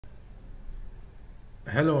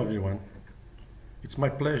Hello everyone. It's my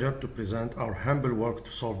pleasure to present our humble work to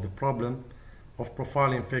solve the problem of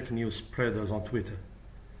profiling fake news spreaders on Twitter.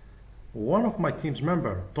 One of my team's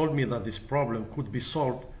members told me that this problem could be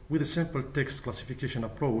solved with a simple text classification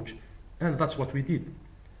approach, and that's what we did.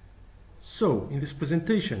 So, in this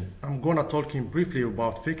presentation, I'm gonna talking briefly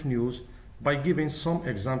about fake news by giving some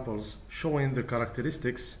examples showing the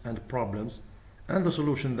characteristics and problems and the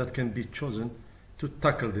solution that can be chosen to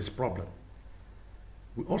tackle this problem.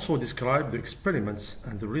 We also describe the experiments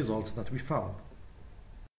and the results that we found.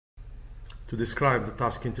 To describe the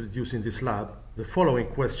task introduced in this lab, the following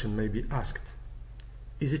question may be asked.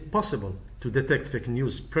 Is it possible to detect fake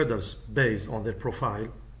news spreaders based on their profile?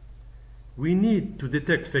 We need to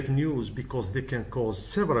detect fake news because they can cause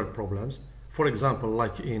several problems, for example,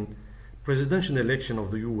 like in presidential election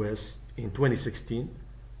of the US in 2016,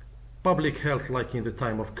 public health like in the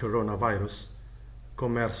time of coronavirus,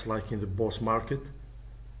 commerce like in the bourse market,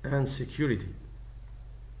 and security.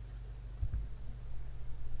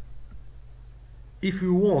 If we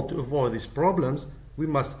want to avoid these problems, we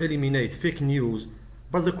must eliminate fake news,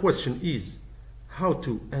 but the question is, how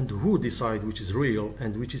to and who decide which is real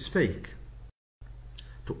and which is fake?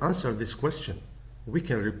 To answer this question, we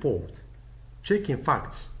can report, checking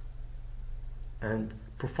facts, and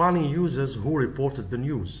profiling users who reported the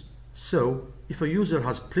news. So, if a user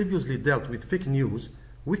has previously dealt with fake news,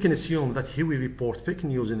 we can assume that he will report fake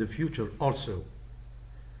news in the future also.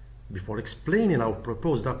 Before explaining our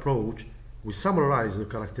proposed approach, we summarize the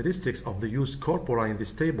characteristics of the used corpora in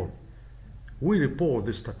this table. We report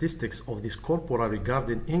the statistics of this corpora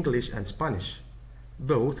regarding English and Spanish.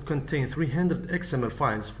 Both contain 300 XML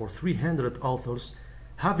files for 300 authors,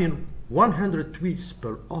 having 100 tweets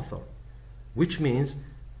per author, which means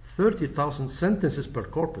 30,000 sentences per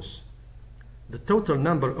corpus. The total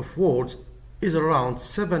number of words is around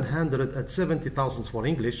 770,000 for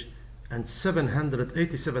English and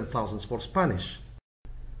 787,000 for Spanish.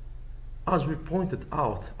 As we pointed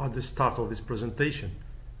out at the start of this presentation,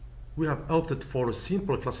 we have opted for a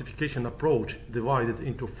simple classification approach divided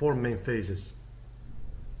into four main phases.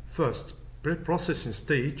 First, pre-processing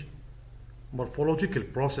stage, morphological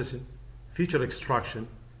processing, feature extraction,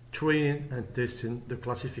 training and testing the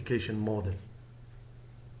classification model.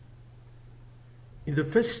 In the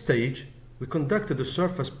first stage, we conducted the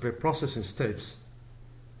surface pre-processing steps,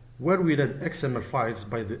 where we read XML files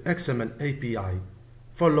by the XML API,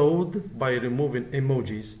 followed by removing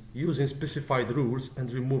emojis using specified rules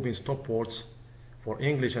and removing stopwords for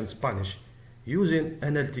English and Spanish using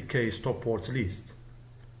NLTK stopwords list.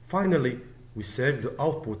 Finally, we saved the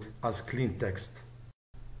output as clean text.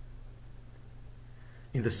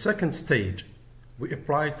 In the second stage, we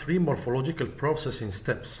applied three morphological processing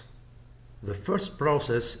steps. The first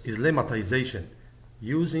process is lemmatization,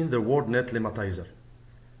 using the WordNet lemmatizer.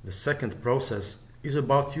 The second process is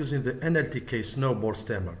about using the NLTK snowball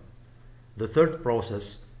stemmer. The third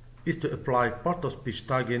process is to apply part-of-speech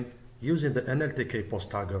tagging using the NLTK post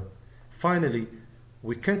tagger. Finally,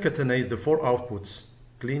 we concatenate the four outputs: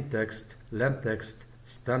 clean text, lem text,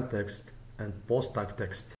 stem text, and post tag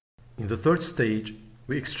text. In the third stage,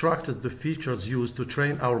 we extracted the features used to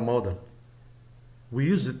train our model. We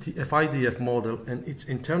used the TFIDF model and its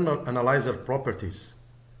internal analyzer properties: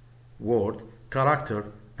 word,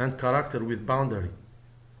 character, and character with boundary.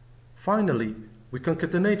 Finally, we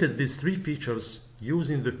concatenated these three features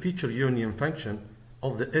using the feature union function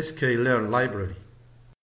of the sklearn library.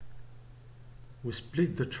 We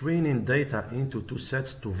split the training data into two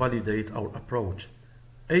sets to validate our approach: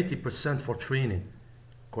 80% for training,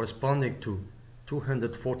 corresponding to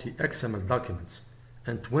 240 XML documents,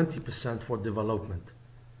 and 20% for development.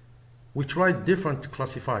 We tried different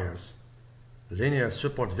classifiers: linear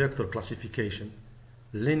support vector classification,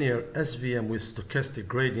 linear SVM with stochastic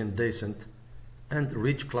gradient descent, and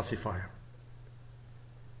rich classifier.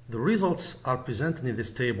 The results are presented in this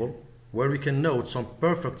table, where we can note some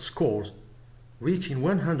perfect scores reaching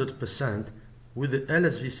 100% with the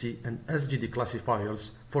LSVC and SGD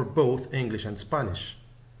classifiers for both English and Spanish.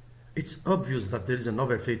 It's obvious that there is an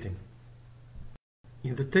overfitting.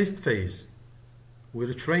 In the test phase, we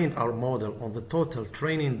retrained our model on the total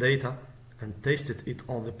training data and tested it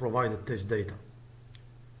on the provided test data.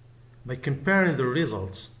 By comparing the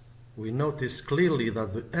results, we notice clearly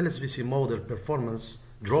that the LSVC model performance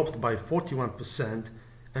dropped by 41%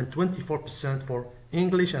 and 24% for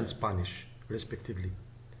English and Spanish, respectively.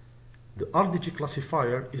 The RDG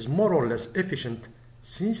classifier is more or less efficient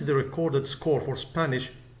since the recorded score for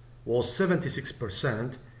Spanish was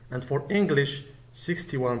 76% and for English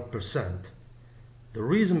 61%. The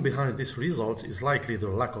reason behind these results is likely the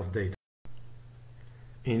lack of data.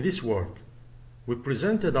 In this work, We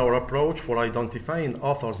presented our approach for identifying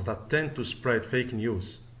authors that tend to spread fake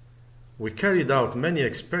news. We carried out many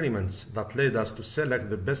experiments that led us to select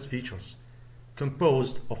the best features,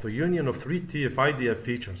 composed of a union of 3 TFIDF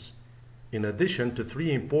features, in addition to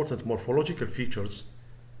 3 important morphological features: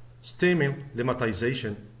 stemming,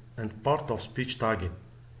 lemmatization, and part-of-speech tagging.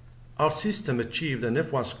 Our system achieved an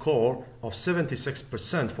F1 score of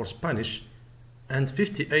 76% for Spanish and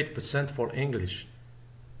 58% for English,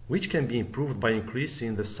 which can be improved by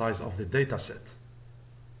increasing the size of the dataset.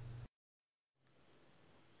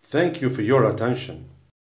 Thank you for your attention.